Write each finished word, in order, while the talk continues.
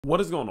What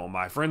is going on,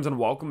 my friends, and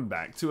welcome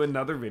back to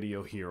another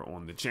video here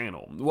on the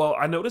channel. Well,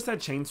 I noticed that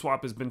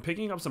Chainswap has been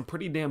picking up some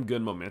pretty damn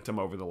good momentum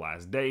over the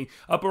last day,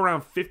 up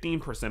around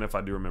 15% if I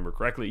do remember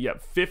correctly.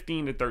 Yep,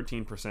 15 to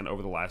 13%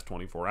 over the last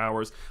 24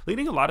 hours,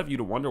 leading a lot of you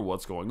to wonder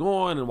what's going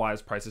on and why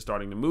its price is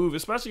starting to move,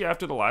 especially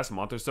after the last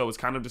month or so. It's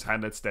kind of just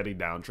had that steady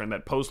downtrend,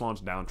 that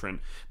post-launch downtrend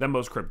that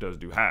most cryptos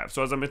do have.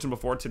 So as I mentioned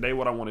before, today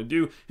what I want to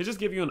do is just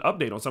give you an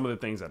update on some of the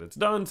things that it's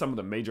done, some of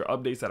the major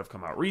updates that have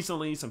come out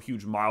recently, some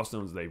huge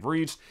milestones they've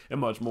reached, and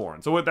much more.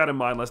 And so with that in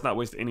mind, let's not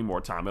waste any more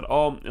time at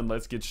all, and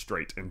let's get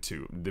straight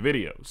into the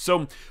video.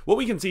 So what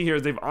we can see here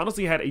is they've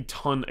honestly had a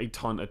ton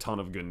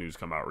of good news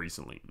come out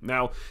recently.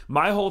 Now,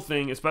 my whole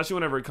thing, especially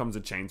whenever it comes to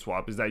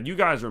Chainswap, is that you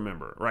guys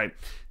remember, right?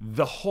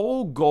 The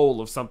whole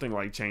goal of something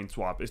like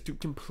Chainswap is to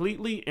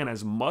completely and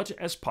as much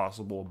as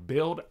possible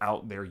build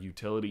out their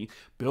utility,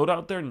 build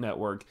out their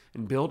network,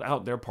 and build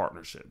out their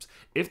partnerships.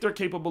 If they're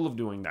capable of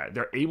doing that,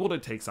 they're able to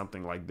take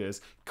something like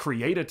this,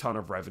 create a ton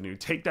of revenue,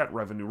 take that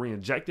revenue,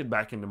 reinject it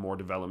back into more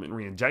development,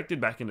 reinject it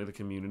back into the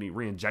community,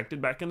 reinject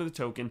it back into the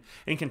token,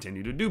 and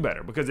continue to do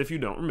better. Because if you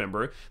don't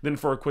remember, then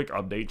for a quick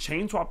update,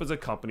 Chainswap is a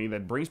company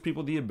that brings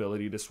people the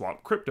ability to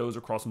swap cryptos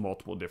across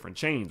multiple different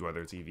chains, whether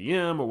it's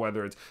EVM or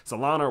whether it's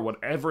Solana or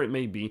whatever it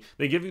may be.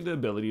 They give you the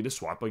ability to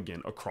swap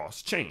again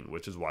across chain,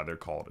 which is why they're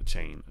called a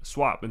chain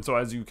swap. And so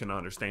as you can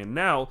understand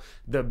now,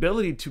 the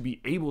ability to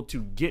be able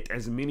to get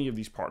as many of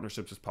these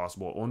partnerships as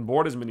possible,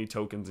 onboard as many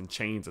tokens and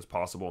chains as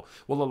possible,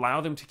 will allow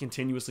them to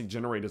continuously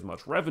generate as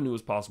much revenue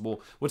as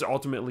possible, which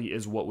ultimately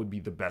is what would be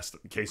the best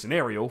case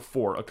scenario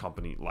for a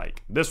company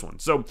like this one.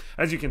 So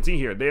as you can see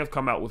here, they have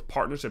come out with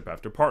partnership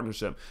after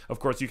partnership. Of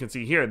course, you can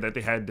see here that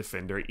they had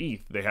Defender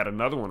ETH. They had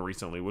another one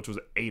recently, which was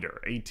Ator,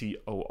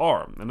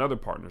 A-T-O-R, another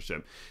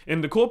partnership.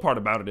 And the cool part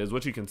about it is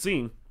what you can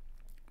see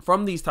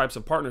from these types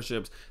of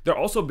partnerships, they're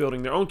also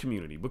building their own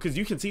community, because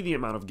you can see the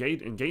amount of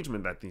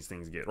engagement that these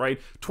things get, right?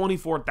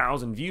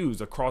 24,000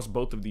 views across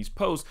both of these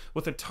posts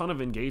with a ton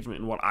of engagement.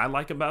 And what I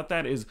like about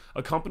that is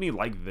a company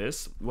like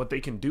this, what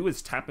they can do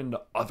is tap into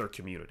other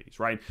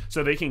communities, right?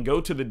 So they can go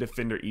to the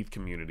Defender ETH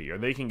community, or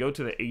they can go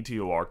to the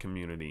ATOR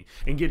community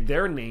and get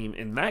their name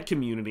in that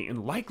community,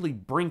 and likely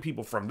bring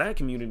people from that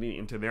community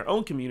into their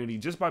own community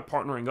just by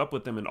partnering up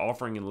with them and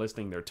offering and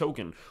listing their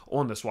token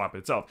on the swap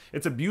itself.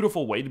 It's a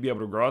beautiful way to be able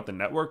to grow out the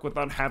network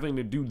without having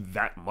to do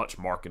that much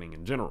marketing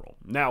in general.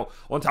 Now,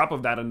 on top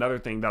of that, another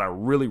thing that I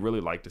really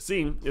like to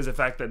see is the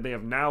fact that they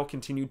have now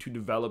continued to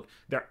develop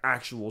their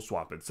actual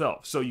swap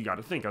itself. So you got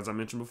to think, as I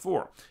mentioned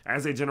before,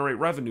 as they generate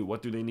revenue,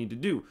 what do they need to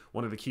do?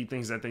 One of the key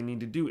things that they need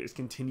to do is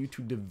continue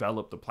to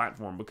develop the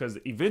platform, because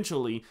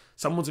eventually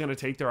someone's going to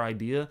take their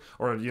idea,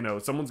 or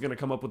someone's going to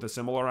come up with a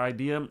similar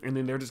idea, and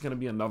then they're just going to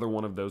be another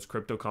one of those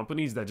crypto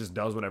companies that just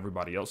does what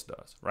everybody else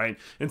does, right?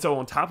 And so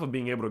on top of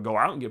being able to go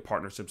out and get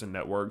partnerships and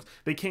networks,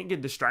 they can't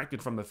get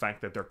distracted from the fact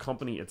that their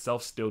company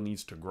itself still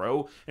needs to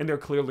grow, and they're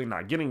clearly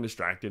not getting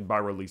distracted by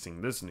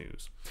releasing this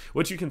news.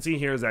 What you can see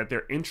here is that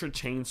their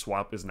intra-chain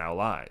swap is now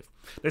live.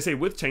 They say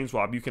with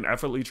Chainswap, you can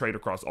effortlessly trade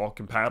across all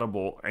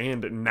compatible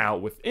and now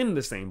within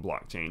the same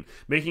blockchain,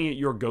 making it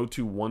your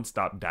go-to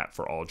one-stop DApp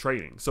for all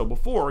trading. So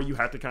before, you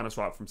had to kind of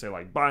swap from, say,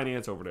 like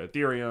Binance over to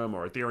Ethereum,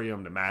 or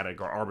Ethereum to Matic,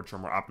 or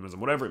Arbitrum, or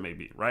Optimism, whatever it may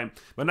be, right?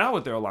 But now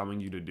what they're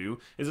allowing you to do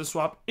is a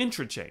swap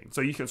intra-chain.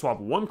 So you can swap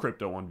one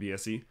crypto on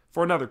BSC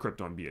for another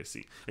crypto on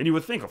BSC. And you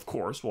would think, of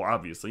course, well,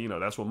 obviously,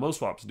 that's what most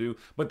swaps do,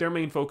 but their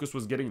main focus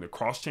was getting the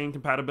cross-chain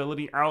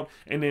compatibility out,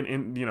 and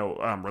then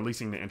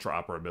releasing the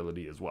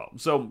interoperability as well.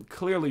 So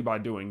clearly by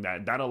doing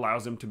that, that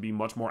allows them to be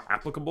much more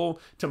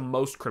applicable to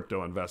most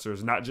crypto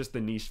investors, not just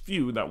the niche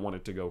few that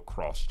wanted to go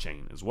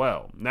cross-chain as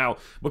well. Now,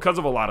 because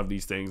of a lot of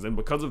these things, and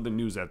because of the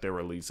news that they're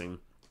releasing,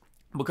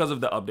 because of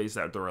the updates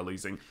that they're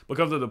releasing,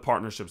 because of the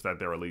partnerships that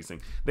they're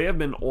releasing, they have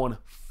been on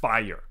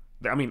fire.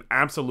 I mean,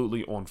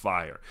 absolutely on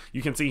fire.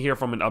 You can see here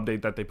from an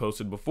update that they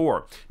posted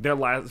before,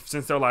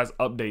 since their last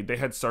update, they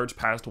had surged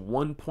past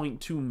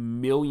 $1.2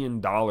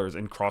 million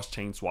in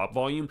cross-chain swap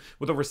volume,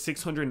 with over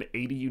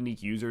 680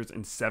 unique users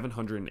and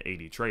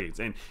 780 trades.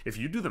 And if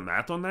you do the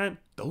math on that,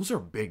 those are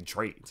big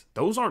trades.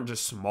 Those aren't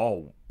just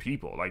small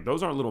people. Like,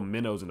 those aren't little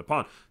minnows in the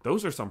pond.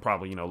 Those are some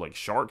probably, like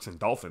sharks and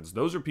dolphins.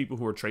 Those are people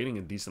who are trading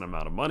a decent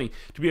amount of money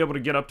to be able to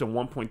get up to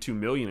 1.2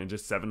 million in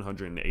just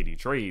 780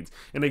 trades.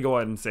 And they go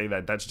ahead and say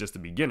that that's just the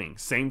beginning.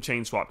 Same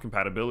chain swap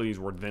compatibilities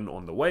were then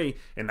on the way,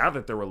 and now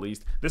that they're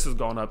released, this has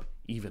gone up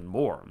even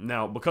more.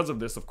 Now, because of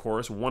this, of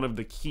course, one of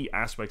the key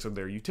aspects of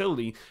their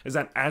utility is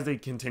that as they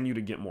continue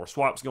to get more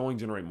swaps going,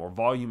 generate more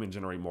volume, and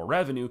generate more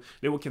revenue,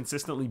 they will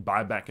consistently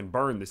buy back and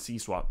burn the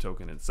Cswap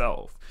token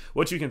itself.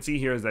 What you can see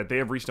here is that they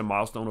have reached a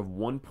milestone milestone of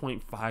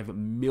 $1.5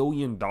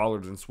 million in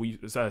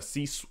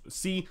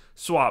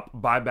Cswap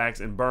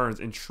buybacks and burns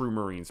in true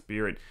marine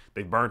spirit.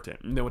 They burnt it.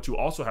 And then what you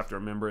also have to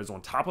remember is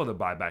on top of the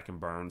buyback and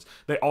burns,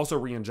 they also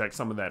re-inject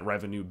some of that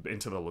revenue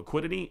into the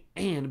liquidity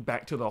and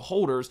back to the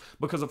holders,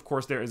 because of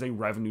course there is a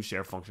revenue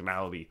share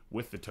functionality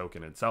with the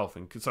token itself.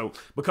 And so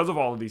because of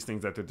all of these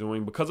things that they're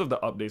doing, because of the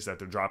updates that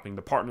they're dropping,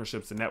 the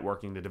partnerships, the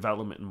networking, the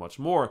development, and much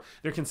more,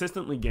 they're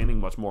consistently gaining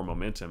much more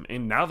momentum.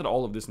 And now that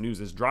all of this news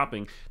is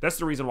dropping, that's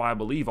the reason why I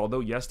believe, although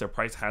yes, their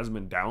price has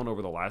been down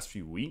over the last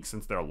few weeks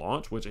since their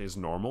launch, which is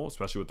normal,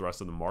 especially with the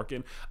rest of the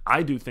market,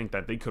 I do think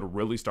that they could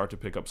really start to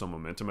pick up some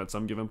momentum at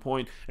some given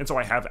point. And so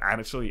I have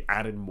actually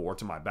added more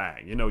to my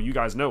bag. You know, you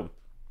guys know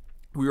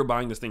we were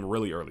buying this thing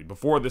really early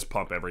before this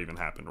pump ever even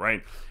happened,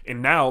 right?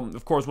 And now,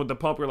 of course, with the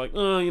pump, we're like,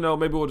 you know,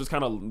 maybe we'll just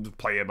kind of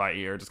play it by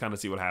ear, just kind of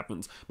see what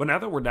happens. But now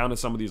that we're down to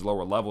some of these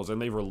lower levels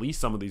and they've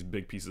released some of these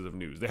big pieces of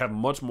news, they have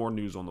much more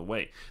news on the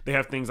way. They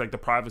have things like the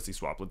privacy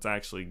swap. Let's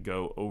actually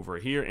go over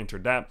here, enter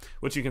that,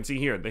 which you can see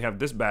here. They have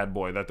this bad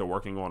boy that they're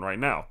working on right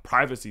now,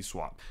 privacy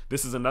swap.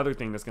 This is another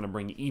thing that's going to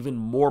bring even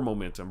more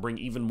momentum, bring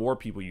even more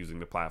people using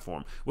the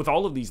platform. With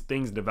all of these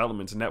things,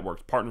 developments,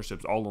 networks,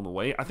 partnerships all on the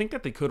way, I think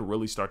that they could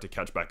really start to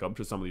catch back up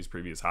to some of these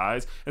previous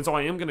highs. And so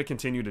I am going to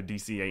continue to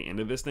DCA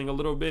into this thing a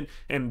little bit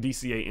and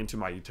DCA into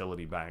my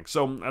utility bag.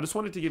 So I just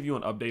wanted to give you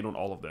an update on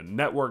all of the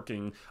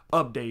networking,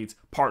 updates,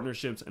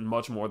 partnerships, and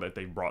much more that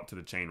they've brought to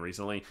the chain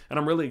recently. And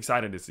I'm really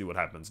excited to see what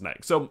happens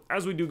next. So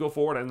as we do go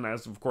forward, and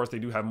as of course they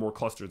do have more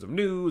clusters of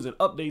news and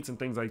updates and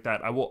things like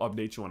that, I will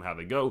update you on how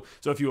they go.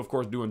 So if you of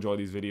course do enjoy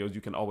these videos,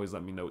 you can always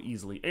let me know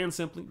easily and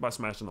simply by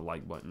smashing the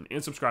like button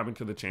and subscribing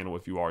to the channel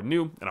if you are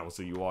new. And I will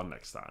see you all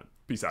next time.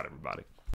 Peace out, everybody.